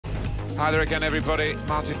Hi there again, everybody.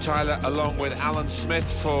 Martin Tyler along with Alan Smith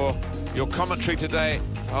for your commentary today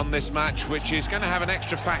on this match, which is going to have an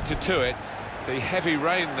extra factor to it, the heavy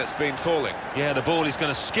rain that's been falling. Yeah, the ball is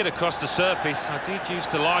going to skid across the surface. I did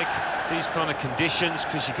used to like these kind of conditions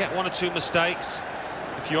because you get one or two mistakes.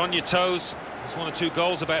 If you're on your toes, there's one or two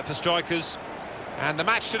goals about for strikers. And the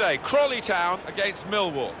match today, Crawley Town against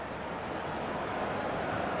Millwall.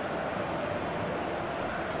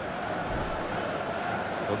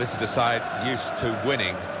 Well, this is a side used to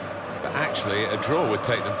winning, but actually a draw would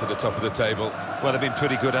take them to the top of the table. Well, they've been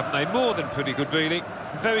pretty good, haven't they? More than pretty good, really.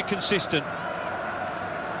 Very consistent.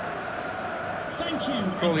 Thank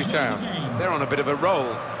you. Crawley Town, they're on a bit of a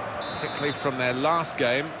roll, particularly from their last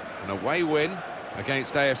game, an away win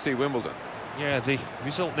against AFC Wimbledon. Yeah, the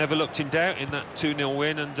result never looked in doubt in that 2-0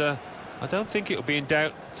 win, and I don't think it'll be in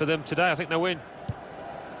doubt for them today. I think they'll win.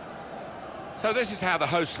 So this is how the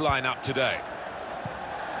hosts line up today.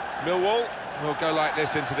 Millwall will go like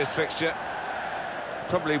this into this fixture.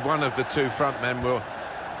 Probably one of the two front men will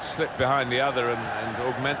slip behind the other and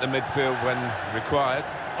augment the midfield when required.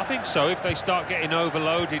 I think so. If they start getting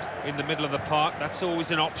overloaded in the middle of the park, that's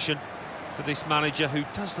always an option for this manager, who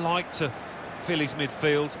does like to fill his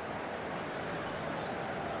midfield.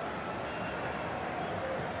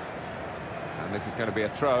 And this is going to be a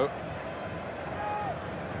throw.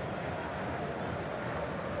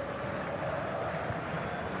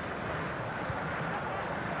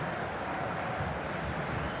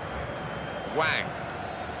 Wang.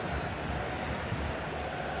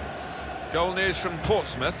 Goal news from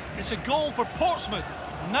Portsmouth. It's a goal for Portsmouth.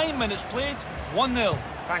 9 minutes played, 1-0.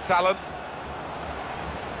 Thanks, Alan.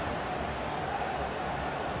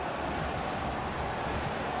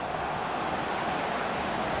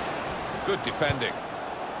 Good defending.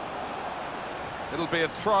 It'll be a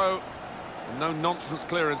throw. No nonsense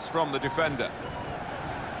clearance from the defender.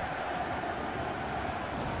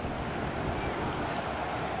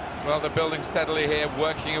 Well, they're building steadily here,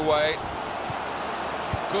 working away.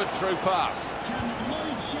 Good through pass. Can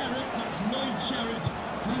Lloyd share it? That's Lloyd share it.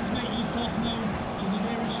 Please make yourself known to the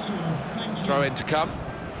nearest two. Thank you. Throw in to come.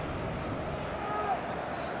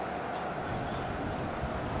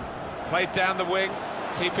 Played down the wing,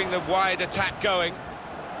 keeping the wide attack going.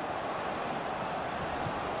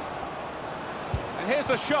 And here's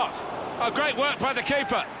the shot. Oh, great work by the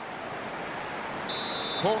keeper.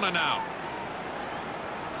 Corner now.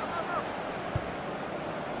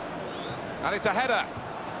 And it's a header.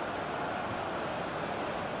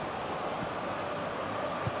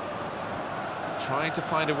 Trying to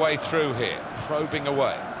find a way through here, probing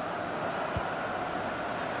away.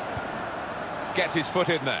 Gets his foot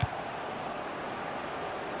in there.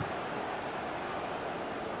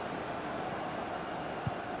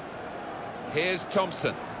 Here's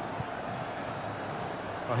Thompson.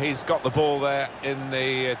 Well, he's got the ball there in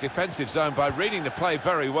the defensive zone by reading the play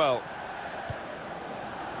very well.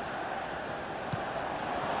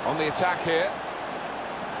 On the attack here.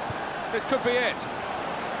 This could be it.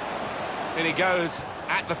 In he goes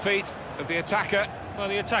at the feet of the attacker. Well,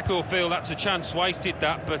 the attacker will feel that's a chance wasted,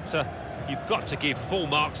 that, but you've got to give full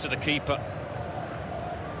marks to the keeper.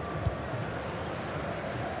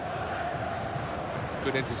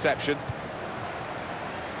 Good interception.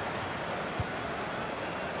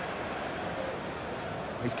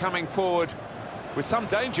 He's coming forward with some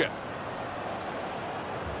danger.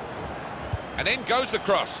 And in goes the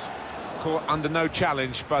cross. Caught under no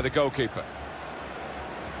challenge by the goalkeeper.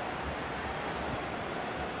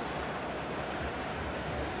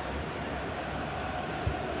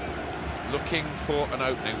 Looking for an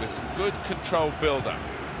opening with some good controlled build-up.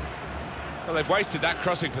 Well, they've wasted that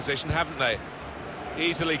crossing position, haven't they?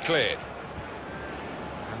 Easily cleared.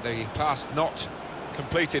 And the pass not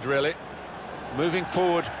completed, really. Moving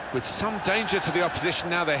forward with some danger to the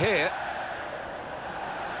opposition now they're here.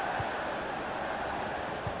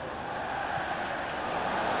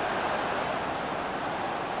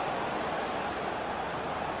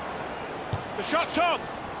 The shot's on!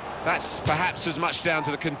 That's perhaps as much down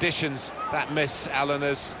to the conditions, that miss, Alan,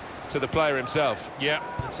 as to the player himself. Yeah,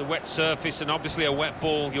 it's a wet surface and obviously a wet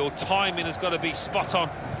ball. Your timing has got to be spot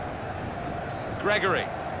on. Gregory,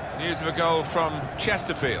 news of a goal from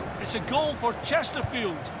Chesterfield. It's a goal for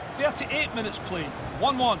Chesterfield. 38 minutes played,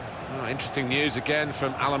 1-1. Oh, interesting news again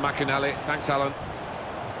from Alan McInally. Thanks, Alan.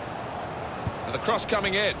 And the cross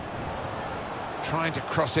coming in. Trying to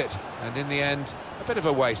cross it, and in the end, a bit of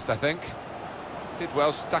a waste, I think. Did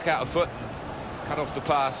well, stuck out a foot and cut off the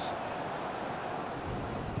pass.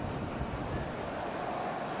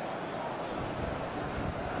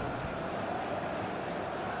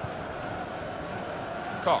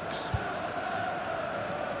 Cox.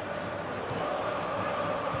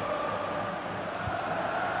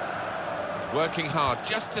 working hard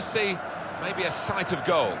just to see maybe a sight of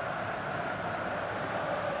goal.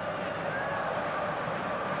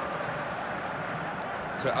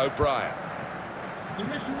 To O'Brien.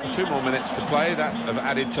 2 more minutes to play, that of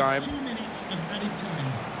added time. 2 minutes of added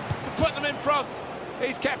time. To put them in front,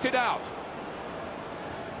 he's kept it out.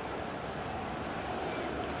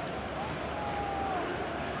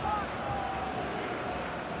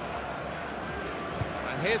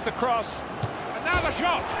 And here's the cross, and now the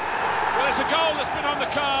shot! Well, there's a goal that's been on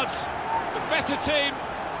the cards. The better team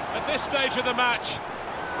at this stage of the match.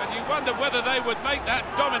 And you wonder whether they would make that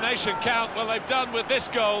domination count. Well, they've done with this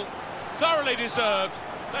goal. Thoroughly deserved.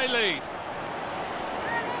 They lead.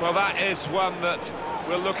 Well, that is one that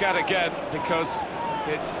we'll look at again because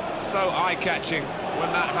it's so eye-catching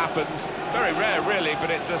when that happens. Very rare, really, but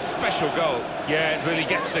it's a special goal. Yeah, it really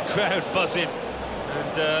gets the crowd buzzing.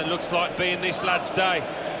 And looks like being this lad's day.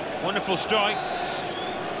 Wonderful strike.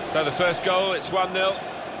 So the first goal, it's 1-0.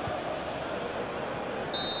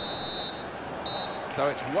 So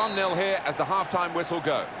it's 1-0 here as the half-time whistle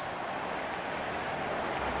goes.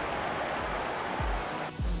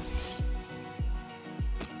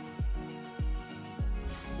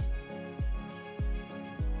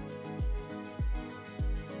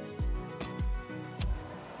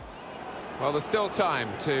 Well, there's still time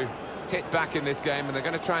to hit back in this game, and they're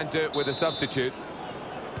going to try and do it with a substitute.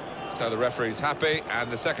 So the referee's happy, and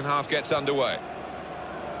the second half gets underway.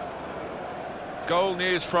 Goal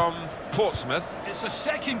news from Portsmouth. It's a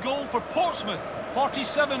second goal for Portsmouth.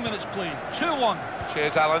 47 minutes played. 2-1.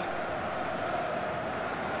 Cheers, Alan.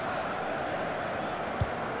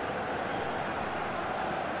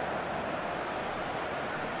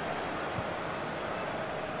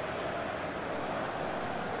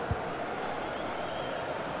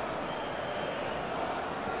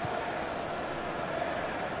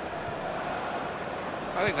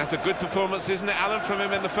 I think that's a good performance, isn't it, Alan, from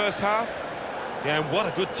him in the first half? Yeah, and what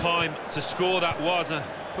a good time to score that was.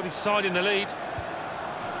 Put his side in the lead.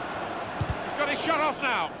 He's got his shot off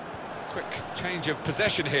now. Quick change of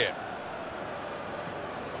possession here.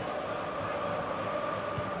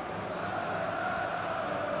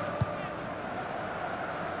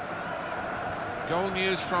 Goal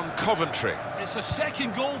news from Coventry. It's a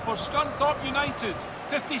second goal for Scunthorpe United.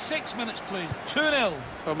 56 minutes played. 2-0.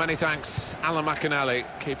 Well, many thanks, Alan McInally,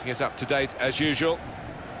 keeping us up to date as usual.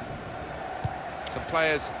 Some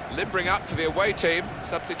players limbering up for the away team.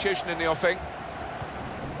 Substitution in the offing.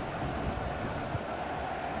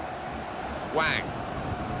 Wang.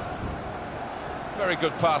 Very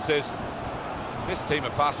good passes. This team are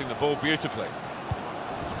passing the ball beautifully.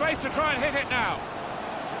 Space to try and hit it now.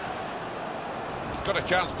 He's got a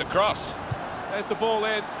chance to cross. There's the ball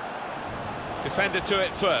in. Defender to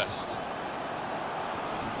it first.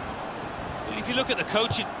 Well, if you look at the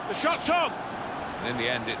coaching... The shot's on! And in the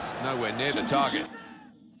end, it's nowhere near the target.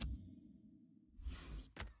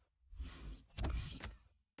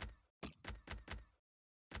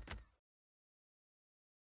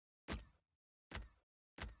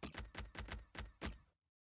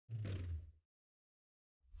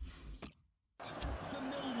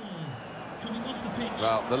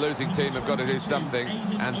 Well, the losing team have got to do something,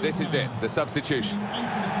 and this is it, the substitution.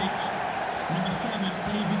 Onto the pitch, number 7,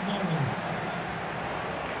 David Morrow.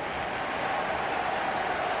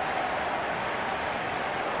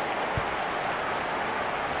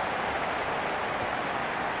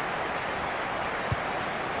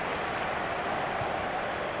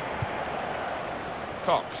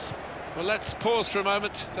 Cox. Well, let's pause for a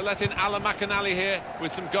moment to let in Alan McInally here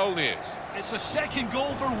with some goal news. It's a second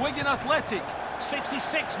goal for Wigan Athletic.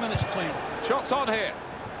 66 minutes played. Shots on here.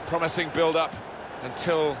 Promising build-up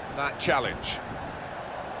until that challenge.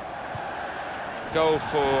 Goal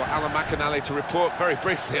for Alan McInally to report very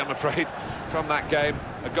briefly, I'm afraid, from that game.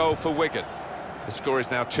 A goal for Wigan. The score is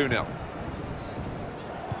now 2-0.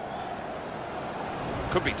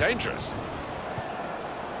 Could be dangerous.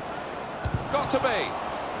 Got to be.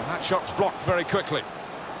 And that shot's blocked very quickly.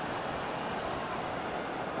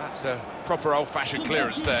 That's a proper old-fashioned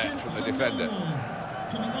clearance there from the defender.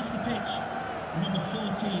 Coming off the pitch, number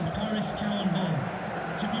 14, Paris Calambon,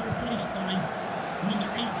 to be replaced by number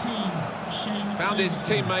 18, Shane. Found his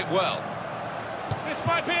teammate well. This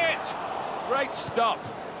might be it. Great stop.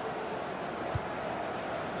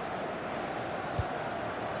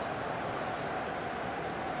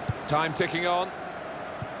 Time ticking on.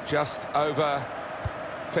 Just over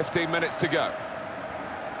 15 minutes to go.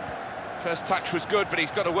 First touch was good, but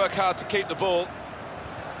he's got to work hard to keep the ball.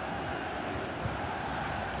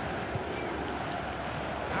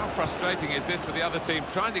 How frustrating is this for the other team,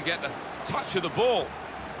 trying to get the touch of the ball?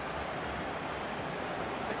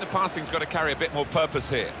 the passing's got to carry a bit more purpose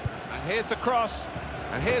here. And here's the cross,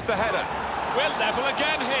 and here's the header. We're level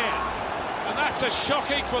again here. And that's a shock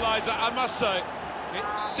equaliser, I must say. It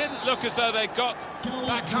didn't look as though they got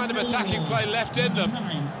that kind of attacking play left in them,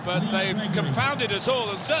 but they've confounded us all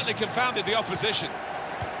and certainly confounded the opposition.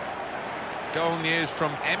 Goal news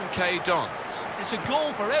from MK Dons. It's a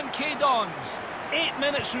goal for MK Dons. 8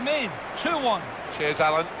 minutes remain. 2-1. Cheers,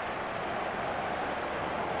 Alan.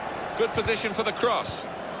 Good position for the cross.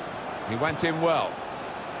 He went in well.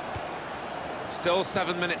 Still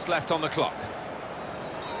 7 minutes left on the clock.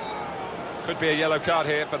 Could be a yellow card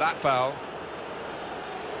here for that foul.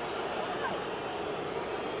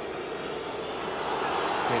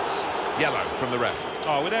 It's yellow from the ref.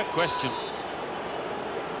 Oh, without question.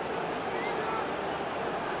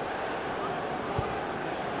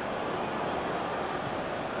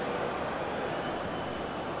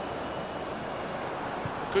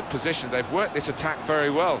 Good position. They've worked this attack very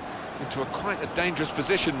well into quite a dangerous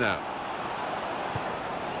position now.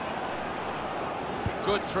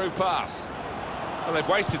 Good through pass. Well, they've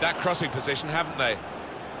wasted that crossing position, haven't they?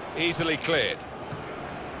 Easily cleared.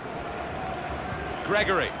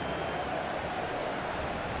 Gregory.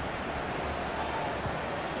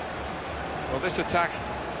 Well, this attack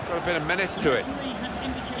got a bit of menace to it.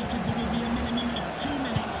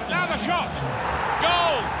 Now the shot!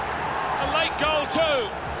 Goal! A late goal too!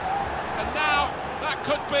 And now that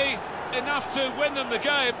could be enough to win them the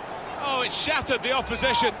game. Oh, it shattered the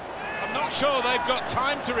opposition. I'm not sure they've got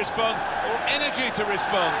time to respond or energy to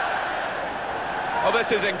respond. Oh,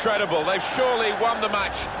 this is incredible. They've surely won the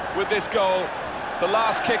match with this goal. The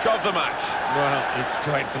last kick of the match. Well, it's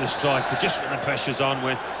great for the striker, just when the pressure's on,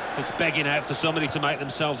 when it's begging out for somebody to make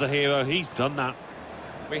themselves a hero. He's done that.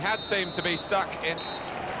 We had seemed to be stuck in...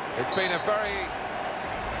 It's been a very